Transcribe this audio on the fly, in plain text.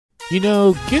You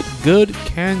know, get good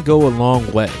can go a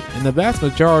long way, and the vast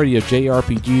majority of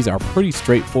JRPGs are pretty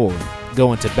straightforward.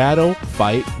 Go into battle,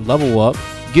 fight, level up,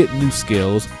 get new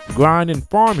skills, grind and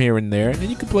farm here and there, and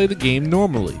you can play the game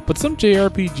normally. But some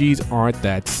JRPGs aren't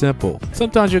that simple.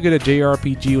 Sometimes you'll get a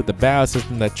JRPG with a battle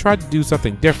system that tried to do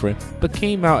something different, but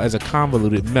came out as a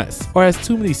convoluted mess, or has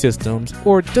too many systems,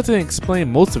 or doesn't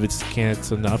explain most of its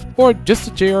mechanics enough, or just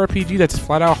a JRPG that's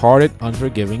flat out hard and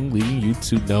unforgiving, leading you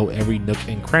to know every nook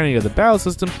and cranny of the battle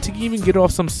system to even get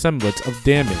off some semblance of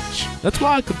damage. That's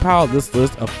why I compiled this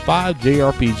list of 5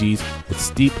 JRPGs with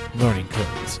steep learning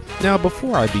curves. Now,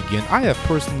 before I begin, I have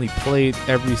personally played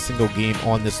every single game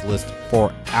on this list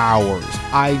for hours.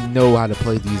 I know how to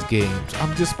play these games.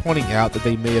 I'm just pointing out that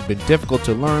they may have been difficult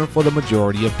to learn for the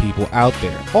majority of people out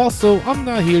there. Also, I'm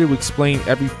not here to explain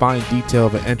every fine detail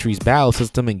of an entry's battle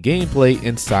system and gameplay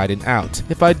inside and out.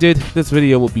 If I did, this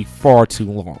video would be far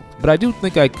too long. But I do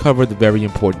think I covered the very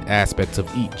important aspects of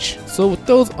each. So with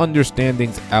those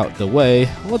understandings out the way,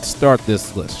 let's start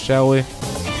this list, shall we?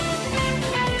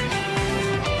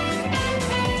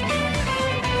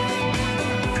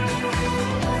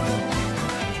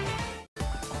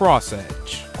 Cross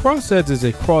Edge. Cross Edge is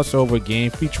a crossover game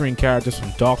featuring characters from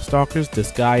Darkstalkers,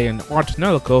 Disgaea, and Ars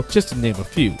Nelico, just to name a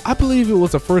few. I believe it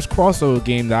was the first crossover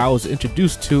game that I was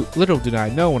introduced to. Little did I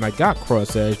know when I got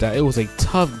Cross Edge that it was a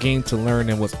tough game to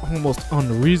learn and was almost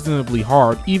unreasonably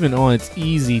hard even on its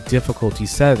easy difficulty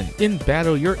setting. In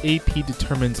battle, your AP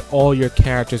determines all your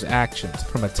character's actions,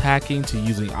 from attacking to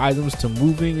using items to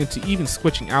moving and to even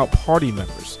switching out party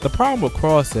members. The problem with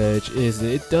Cross Edge is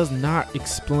that it does not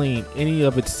explain any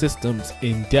of its systems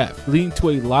in depth, leading to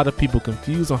a lot of people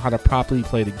confused on how to properly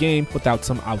play the game without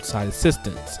some outside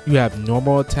assistance. You have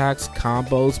normal attacks,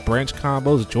 combos, branch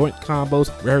combos, joint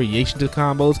combos, variation to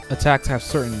combos. Attacks have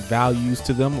certain values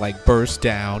to them like burst,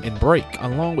 down, and break,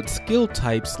 along with skill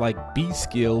types like B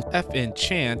skill, F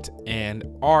enchant, and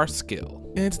R skill.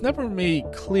 And it's never made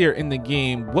clear in the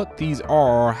game what these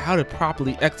are or how to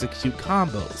properly execute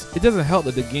combos. It doesn't help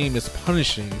that the game is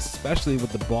punishing, especially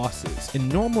with the bosses, and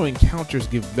normal encounters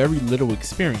give very little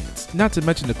experience, not to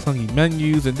mention the clunky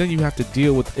menus, and then you have to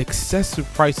deal with excessive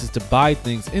prices to buy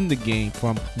things in the game,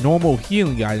 from normal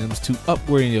healing items to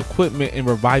upgrading equipment and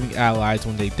reviving allies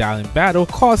when they die in battle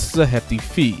costs a hefty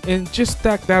fee. And just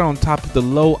stack that on top of the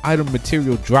low item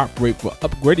material drop rate for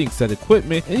upgrading said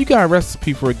equipment, and you got a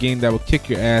recipe for a game that will kick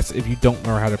your ass if you don't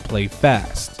know how to play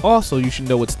fast. Also, you should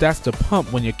know what stats to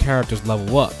pump when your characters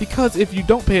level up, because if you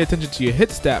don't pay attention to your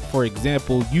hit stat, for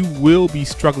example, you will be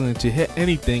struggling to hit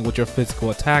anything with your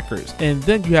physical attackers. And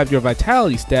then you have your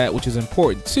vitality stat, which is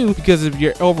important too, because if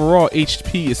your overall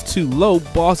HP is too low,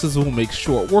 bosses will make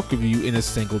short work of you in a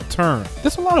single turn.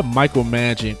 There's a lot of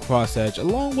micromanaging in Cross Edge,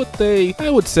 along with a,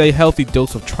 I would say, healthy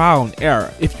dose of trial and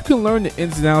error. If you can learn the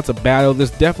ins and outs of battle,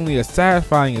 there's definitely a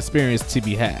satisfying experience to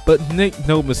be had. But make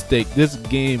no mistake, this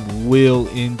game will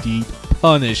indeed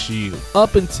punish you.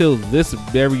 Up until this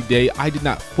very day, I did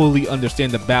not fully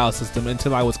understand the battle system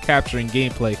until I was capturing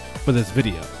gameplay for this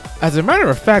video. As a matter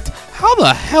of fact, how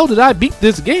the hell did I beat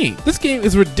this game? This game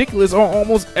is ridiculous on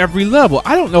almost every level.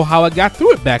 I don't know how I got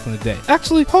through it back in the day.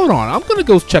 Actually, hold on, I'm gonna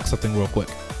go check something real quick.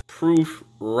 Proof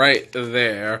right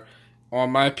there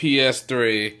on my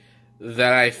PS3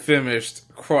 that I finished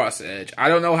Cross Edge. I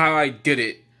don't know how I did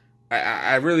it.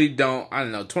 I really don't. I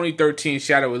don't know. 2013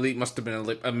 Shadow Elite must have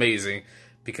been amazing,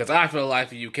 because I feel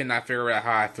like you cannot figure out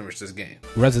how I finished this game.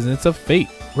 Resonance of Fate.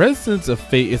 Resonance of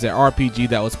Fate is an RPG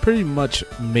that was pretty much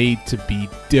made to be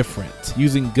different,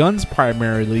 using guns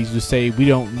primarily to say we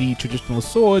don't need traditional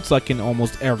swords like in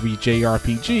almost every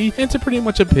JRPG, and to pretty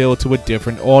much appeal to a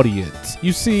different audience.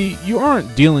 You see, you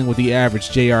aren't dealing with the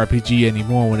average JRPG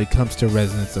anymore when it comes to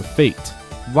Resonance of Fate.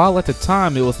 While at the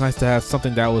time it was nice to have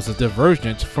something that was a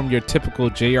divergent from your typical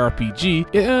JRPG,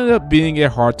 it ended up being a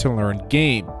hard to learn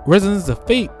game. Resonance of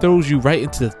Fate throws you right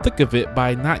into the thick of it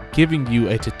by not giving you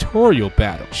a tutorial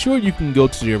battle. Sure, you can go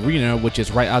to the arena, which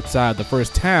is right outside the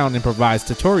first town, and provides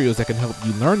tutorials that can help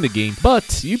you learn the game,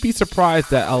 but you'd be surprised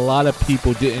that a lot of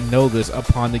people didn't know this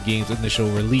upon the game's initial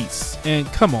release.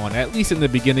 And come on, at least in the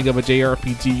beginning of a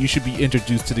JRPG, you should be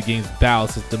introduced to the game's battle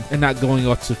system and not going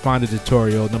off to find a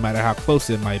tutorial no matter how close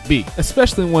it might be,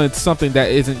 especially when it's something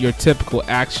that isn't your typical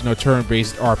action or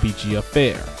turn-based RPG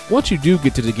affair. Once you do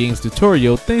get to the game's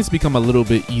tutorial, things become a little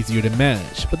bit easier to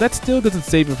manage, but that still doesn't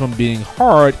save it from being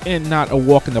hard and not a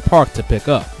walk in the park to pick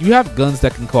up. You have guns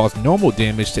that can cause normal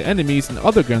damage to enemies and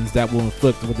other guns that will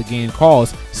inflict what the game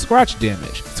calls scratch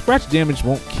damage. Scratch damage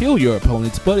won't kill your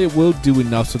opponents, but it will do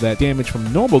enough so that damage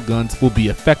from normal guns will be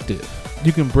effective.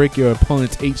 You can break your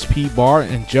opponent's HP bar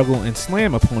and juggle and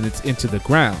slam opponents into the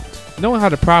ground. Knowing how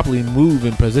to properly move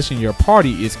and position your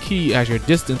party is key, as your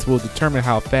distance will determine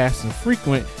how fast and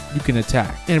frequent you can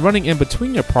attack, and running in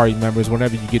between your party members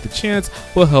whenever you get the chance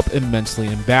will help immensely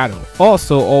in battle.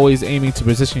 Also, always aiming to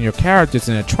position your characters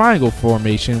in a triangle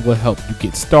formation will help you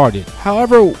get started.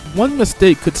 However, one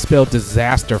mistake could spell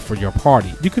disaster for your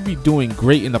party. You could be doing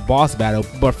great in the boss battle,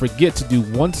 but forget to do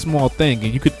one small thing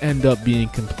and you could end up being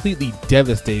completely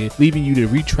devastated, leaving you to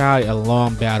retry a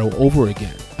long battle over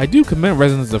again. I do commend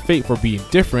Resonance of Fate for being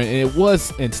different, and it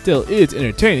was and still is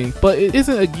entertaining, but it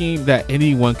isn't a game that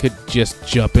anyone could just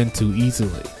jump into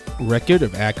easily. Record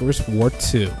of Agarest War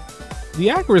 2. The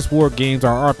Agarest War games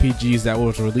are RPGs that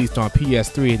was released on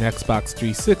PS3 and Xbox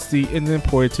 360 and then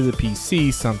ported to the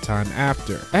PC sometime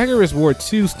after. Agarest War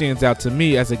 2 stands out to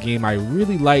me as a game I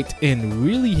really liked and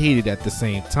really hated at the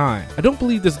same time. I don't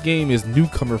believe this game is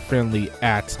newcomer friendly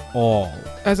at all.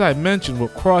 As I mentioned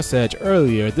with Cross Edge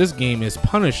earlier, this game is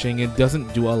punishing and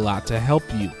doesn't do a lot to help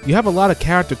you. You have a lot of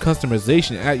character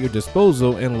customization at your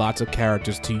disposal and lots of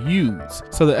characters to use,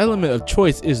 so the element of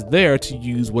choice is there to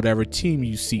use whatever team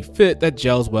you see fit that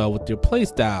gels well with your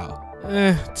playstyle.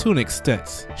 To an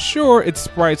extent. Sure, its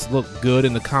sprites look good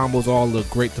and the combos all look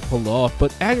great to pull off, but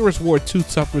Agarest War 2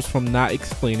 suffers from not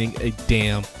explaining a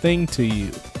damn thing to you.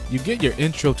 You get your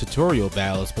intro tutorial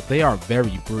battles, but they are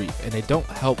very brief and they don't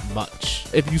help much.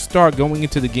 If you start going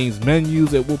into the game's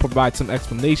menus, it will provide some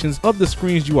explanations of the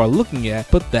screens you are looking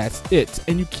at, but that's it,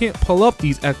 and you can't pull up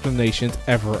these explanations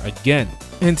ever again.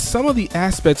 And some of the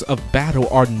aspects of battle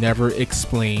are never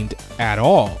explained at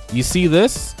all. You see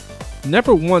this?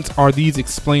 Never once are these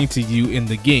explained to you in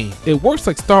the game. It works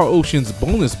like Star Ocean's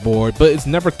bonus board, but it's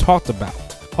never talked about.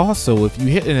 Also, if you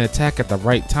hit an attack at the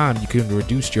right time, you can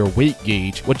reduce your weight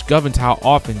gauge, which governs how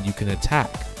often you can attack.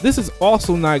 This is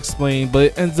also not explained, but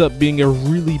it ends up being a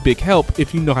really big help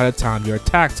if you know how to time your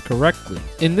attacks correctly.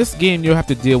 In this game, you'll have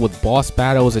to deal with boss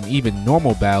battles and even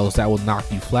normal battles that will knock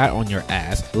you flat on your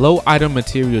ass, low item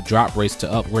material drop rates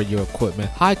to upgrade your equipment,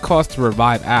 high cost to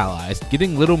revive allies,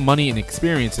 getting little money and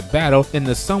experience in battle, and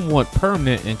the somewhat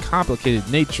permanent and complicated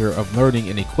nature of learning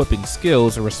and equipping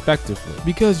skills respectively.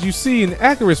 Because you see, in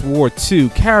Agarest War 2,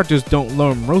 characters don't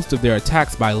learn most of their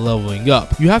attacks by leveling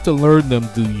up. You have to learn them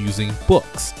through using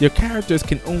books. Your characters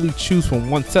can only choose from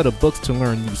one set of books to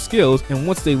learn new skills, and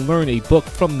once they learn a book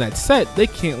from that set, they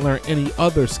can't learn any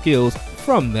other skills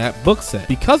from that book set.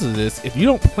 Because of this, if you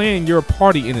don't plan your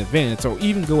party in advance or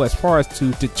even go as far as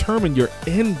to determine your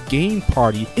end game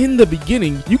party in the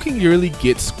beginning, you can really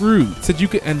get screwed, since you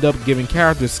could end up giving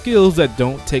characters skills that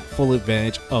don't take full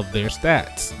advantage of their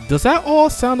stats. Does that all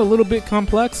sound a little bit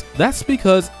complex? That's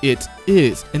because it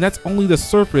is, and that's only the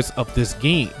surface of this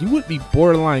game. You would be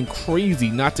borderline crazy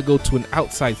not to go to an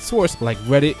outside source like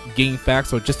Reddit,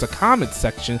 GameFAQs, or just a comment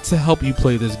section to help you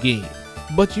play this game.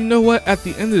 But you know what, at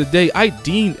the end of the day, I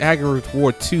deemed Agarest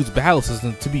War 2's battle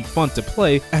system to be fun to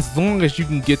play as long as you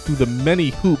can get through the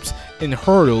many hoops and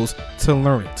hurdles to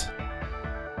learn it.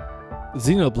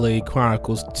 Xenoblade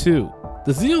Chronicles 2.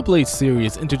 The Xenoblade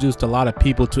series introduced a lot of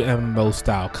people to MMO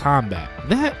style combat.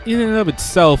 That in and of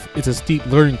itself is a steep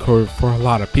learning curve for a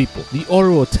lot of people. The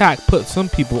auto attack put some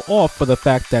people off for the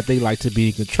fact that they like to be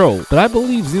in control, but I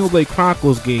believe Xenoblade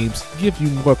Chronicles games give you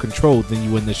more control than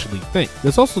you initially think.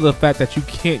 There's also the fact that you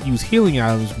can't use healing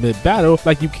items mid-battle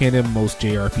like you can in most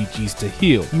JRPGs to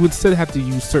heal. You instead have to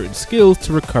use certain skills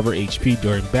to recover HP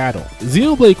during battle.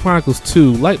 Xenoblade Chronicles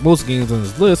 2, like most games on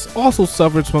this list, also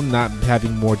suffers from not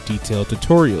having more detailed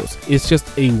tutorials. It's just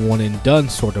a one and done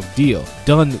sort of deal,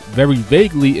 done very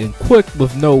vaguely and quick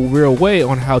with no real way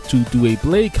on how to do a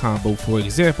blade combo. For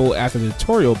example, after the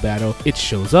tutorial battle it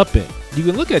shows up in. You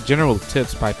can look at general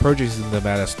tips by purchasing them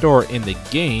at a store in the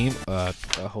game.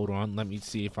 Hold on, let me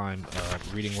see if I'm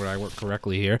reading where I work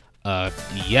correctly here.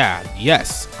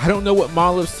 Yes. I don't know what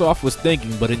Monolith Soft was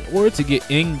thinking, but in order to get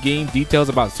in-game details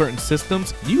about certain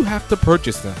systems, you have to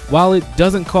purchase them. While it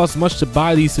doesn't cost much to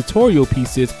buy these tutorial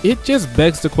pieces, it just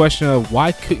begs the question of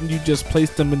why couldn't you just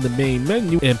place them in the main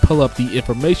menu and pull up the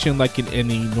information like in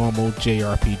any normal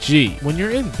JRPG. When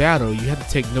you're in battle, you have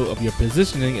to take note of your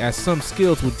positioning, as some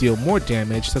skills will deal more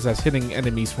damage, such as hitting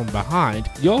enemies from behind.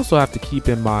 You also have to keep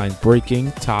in mind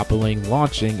breaking, toppling,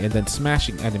 launching, and then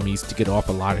smashing enemies to get off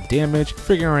a lot of damage,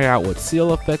 figuring out what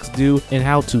seal effects do, and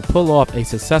how to pull off a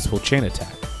successful chain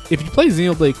attack. If you play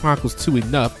Xenoblade Chronicles 2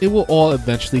 enough, it will all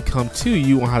eventually come to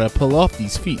you on how to pull off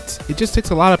these feats. It just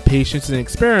takes a lot of patience and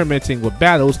experimenting with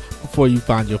battles before you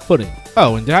find your footing.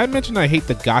 Oh, and did I mention I hate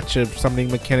the gacha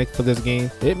summoning mechanic for this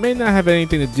game? It may not have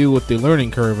anything to do with the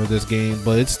learning curve of this game,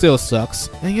 but it still sucks.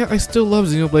 And yet I still love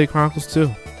Xenoblade Chronicles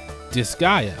 2.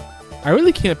 Disgaea. I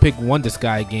really can't pick one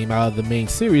Disgaea game out of the main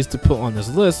series to put on this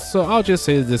list, so I'll just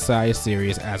say the Disgaea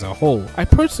series as a whole. I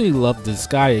personally love the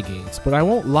Disgaea games, but I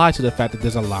won't lie to the fact that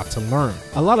there's a lot to learn.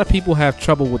 A lot of people have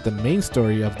trouble with the main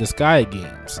story of Disgaea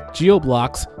games.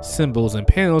 Geoblocks, symbols, and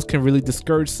panels can really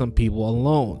discourage some people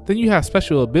alone. Then you have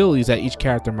special abilities that each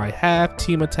character might have,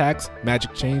 team attacks,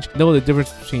 magic change, know the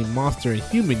difference between monster and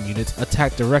human units,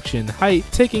 attack direction and height,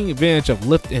 taking advantage of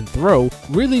lift and throw.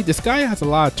 Really, Disgaea has a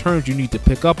lot of terms you need to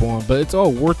pick up on, but it's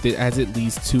all worth it as it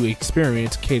leads to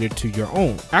experience catered to your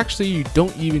own. Actually, you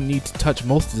don't even need to touch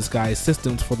most of Disgaea's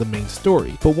systems for the main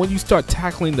story, but when you start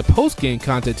tackling the post-game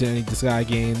content in any Disgaea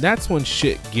game, that's when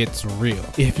shit gets real.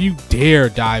 If you dare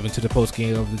dive into the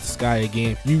post-game of the Disgaea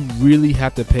game, you really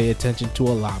have to pay attention to a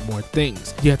lot more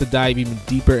things. You have to dive even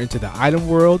deeper into the item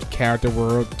world, character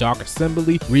world, dark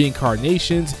assembly,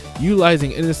 reincarnations,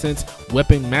 utilizing innocence,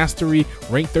 weapon mastery,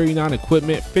 rank 39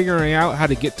 equipment, figuring out how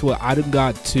to get to an item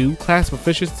god 2, class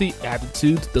proficiency,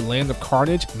 aptitudes, the land of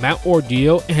carnage, mount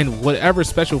ordeal, and whatever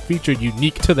special feature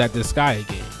unique to that Disgaea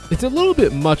game. It's a little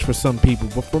bit much for some people,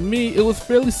 but for me, it was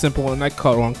fairly simple and I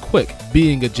caught on quick.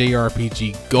 Being a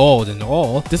JRPG god and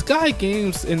all, Disgaea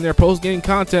games and their post-game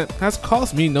content has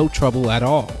caused me no trouble at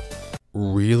all.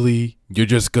 Really? You're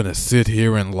just gonna sit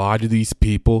here and lie to these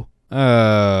people?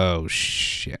 Oh,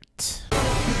 shit.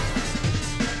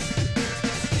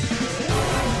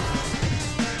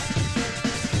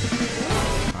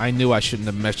 I knew I shouldn't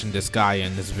have mentioned Disgaea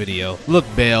in this video. Look,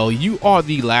 Bale, you are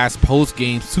the last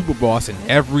post-game super boss in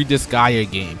every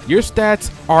Disgaea game. Your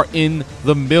stats are in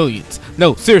the millions.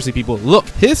 No, seriously, people, look,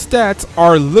 his stats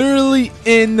are literally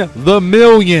in the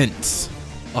millions.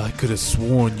 I could have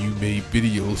sworn you made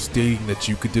videos stating that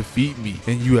you could defeat me,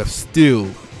 and you have still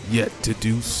yet to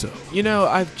do so. You know,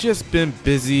 I've just been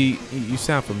busy. You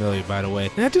sound familiar, by the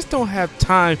way. And I just don't have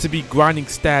time to be grinding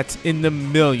stats in the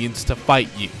millions to fight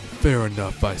you. Fair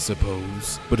enough, I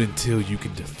suppose. But until you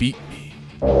can defeat me.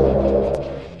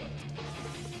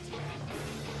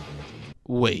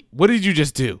 Wait, what did you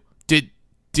just do? Did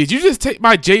you just take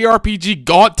my JRPG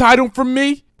God title from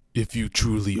me? If you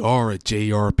truly are a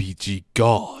JRPG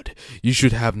god, you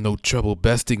should have no trouble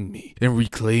besting me and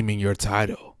reclaiming your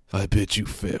title. I bid you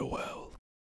farewell.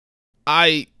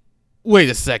 Wait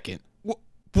a second.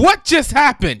 What just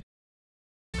happened?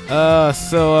 Yeah,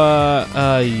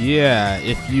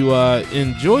 if you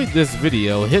enjoyed this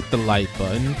video, hit the like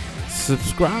button,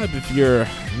 subscribe if you're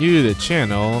new to the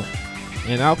channel,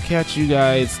 and I'll catch you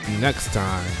guys next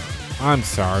time. I'm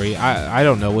sorry, I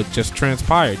don't know what just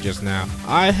transpired just now.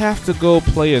 I have to go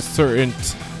play a certain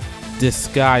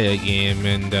Disgaea game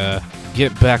and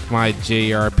get back my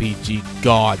JRPG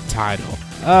God title.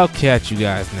 I'll catch you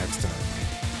guys next time.